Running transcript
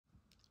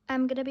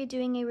I'm going to be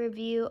doing a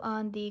review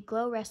on the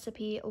Glow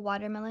Recipe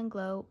Watermelon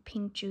Glow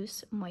Pink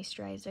Juice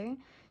Moisturizer.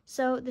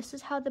 So this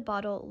is how the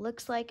bottle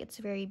looks like. It's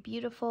very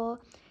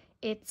beautiful.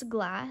 It's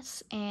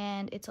glass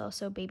and it's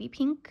also baby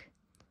pink.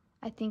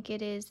 I think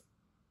it is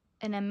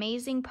an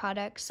amazing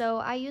product. So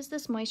I use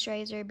this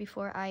moisturizer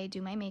before I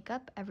do my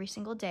makeup every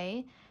single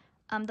day.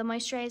 The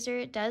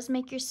moisturizer does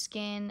make your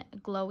skin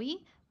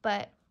glowy,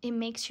 but it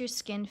makes your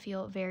skin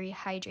feel very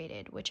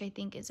hydrated, which I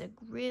think is a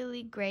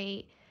really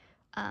great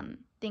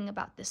thing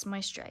about this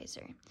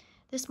moisturizer.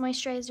 This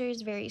moisturizer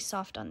is very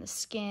soft on the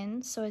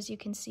skin, so as you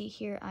can see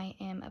here, I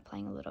am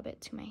applying a little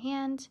bit to my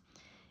hand.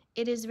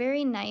 It is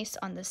very nice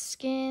on the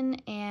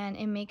skin, and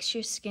it makes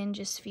your skin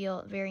just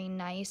feel very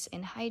nice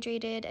and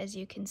hydrated. As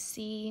you can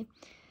see,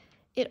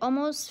 it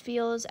almost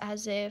feels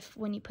as if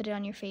when you put it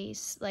on your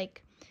face,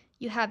 like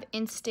you have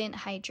instant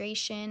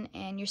hydration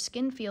and your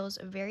skin feels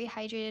very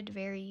hydrated,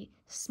 very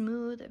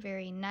smooth,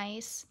 very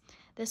nice.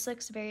 This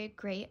looks very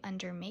great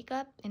under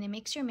makeup and it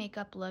makes your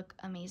makeup look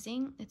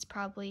amazing. It's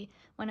probably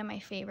one of my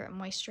favorite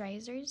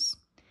moisturizers.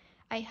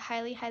 I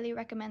highly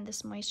recommend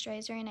this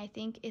moisturizer, and I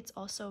think it's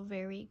also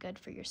very good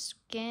for your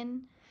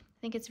skin. I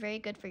think it's very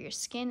good for your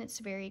skin. It's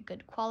very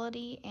good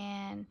quality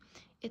and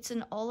it's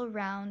an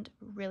all-around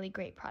really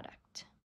great product.